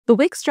The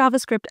Wix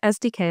JavaScript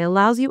SDK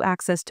allows you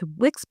access to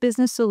Wix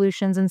business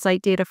solutions and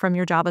site data from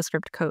your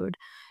JavaScript code.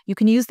 You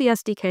can use the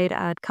SDK to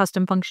add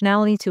custom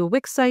functionality to a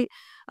Wix site,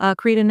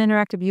 create an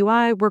interactive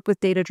UI, work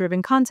with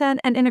data-driven content,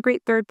 and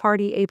integrate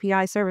third-party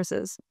API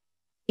services.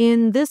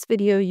 In this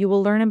video, you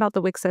will learn about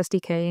the Wix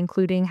SDK,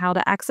 including how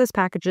to access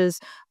packages,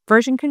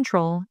 version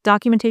control,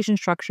 documentation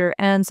structure,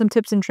 and some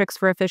tips and tricks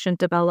for efficient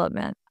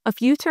development. A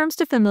few terms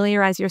to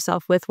familiarize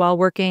yourself with while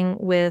working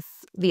with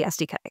the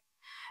SDK.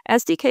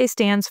 SDK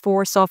stands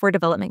for Software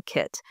Development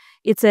Kit.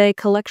 It's a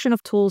collection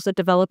of tools that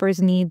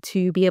developers need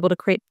to be able to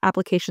create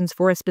applications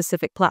for a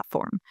specific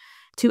platform.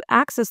 To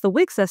access the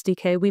Wix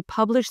SDK, we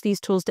publish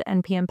these tools to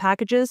NPM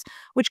packages,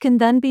 which can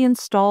then be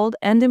installed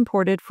and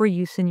imported for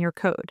use in your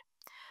code.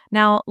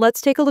 Now,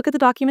 let's take a look at the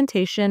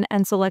documentation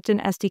and select an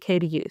SDK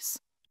to use.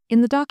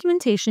 In the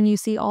documentation, you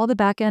see all the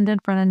backend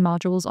and frontend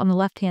modules on the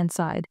left-hand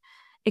side.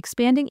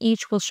 Expanding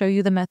each will show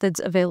you the methods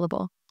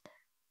available.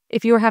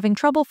 If you are having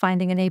trouble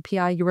finding an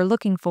API you are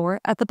looking for,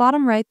 at the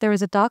bottom right there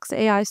is a Docs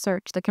AI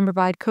search that can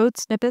provide code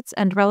snippets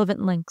and relevant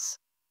links.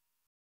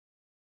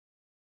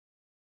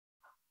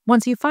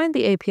 Once you find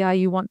the API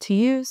you want to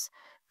use,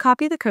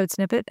 copy the code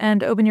snippet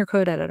and open your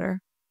code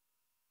editor.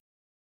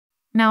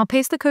 Now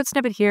paste the code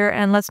snippet here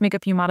and let's make a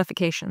few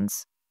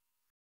modifications.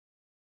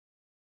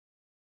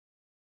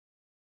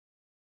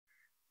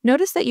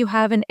 Notice that you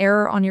have an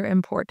error on your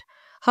import.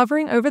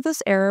 Hovering over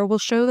this error will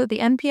show that the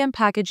NPM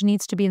package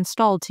needs to be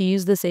installed to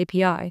use this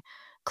API.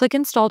 Click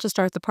Install to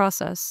start the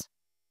process.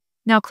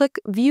 Now click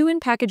View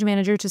in Package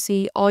Manager to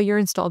see all your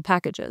installed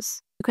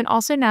packages. You can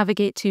also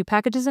navigate to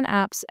Packages and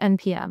Apps,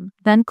 NPM,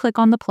 then click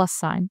on the plus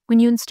sign. When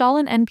you install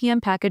an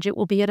NPM package, it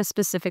will be at a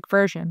specific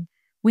version.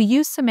 We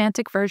use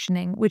semantic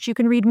versioning, which you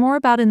can read more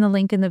about in the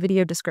link in the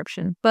video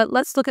description, but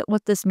let's look at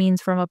what this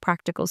means from a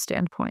practical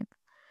standpoint.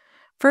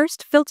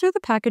 First, filter the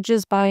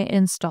packages by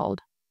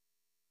installed.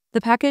 The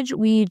package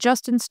we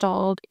just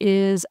installed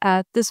is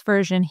at this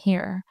version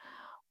here.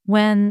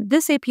 When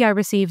this API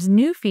receives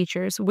new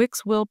features,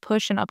 Wix will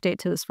push an update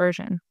to this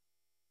version.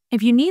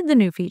 If you need the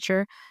new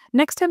feature,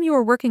 next time you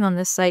are working on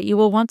this site, you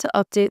will want to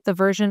update the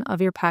version of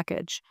your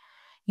package.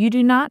 You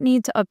do not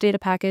need to update a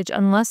package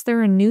unless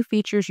there are new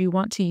features you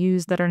want to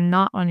use that are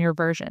not on your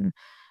version.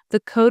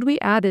 The code we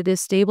added is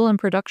stable and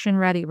production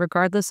ready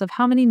regardless of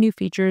how many new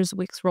features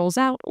Wix rolls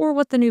out or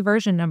what the new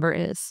version number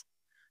is.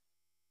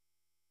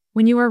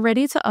 When you are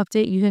ready to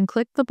update, you can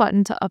click the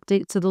button to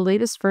update to the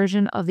latest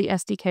version of the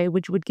SDK,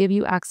 which would give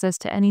you access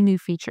to any new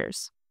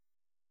features.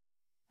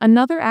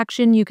 Another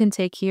action you can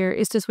take here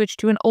is to switch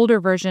to an older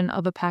version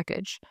of a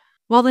package.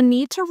 While the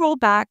need to roll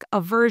back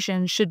a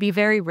version should be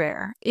very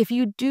rare, if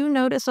you do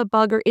notice a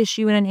bug or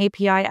issue in an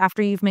API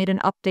after you've made an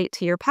update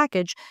to your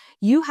package,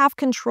 you have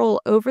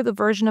control over the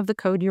version of the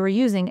code you are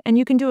using, and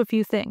you can do a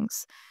few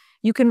things.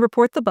 You can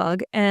report the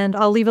bug, and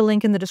I'll leave a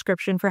link in the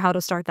description for how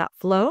to start that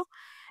flow.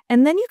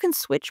 And then you can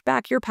switch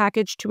back your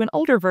package to an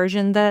older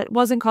version that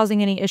wasn't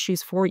causing any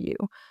issues for you.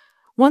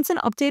 Once an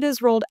update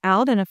is rolled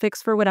out and a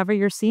fix for whatever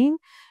you're seeing,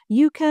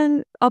 you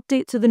can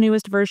update to the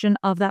newest version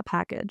of that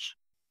package.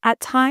 At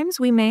times,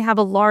 we may have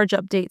a large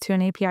update to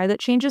an API that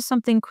changes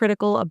something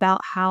critical about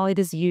how it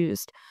is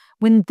used.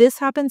 When this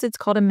happens, it's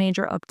called a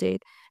major update.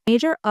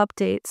 Major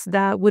updates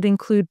that would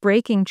include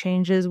breaking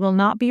changes will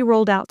not be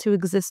rolled out to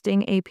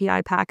existing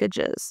API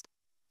packages.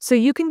 So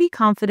you can be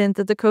confident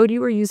that the code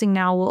you are using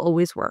now will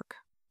always work.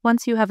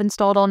 Once you have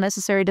installed all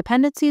necessary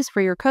dependencies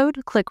for your code,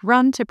 click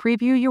Run to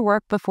preview your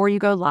work before you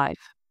go live.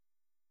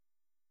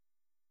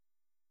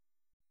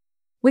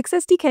 Wix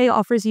SDK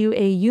offers you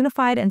a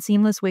unified and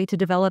seamless way to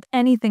develop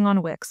anything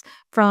on Wix,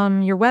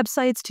 from your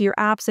websites to your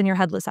apps and your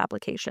headless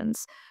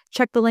applications.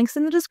 Check the links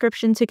in the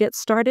description to get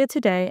started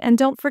today, and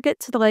don't forget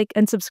to like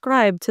and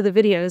subscribe to the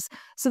videos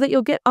so that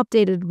you'll get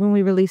updated when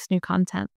we release new content.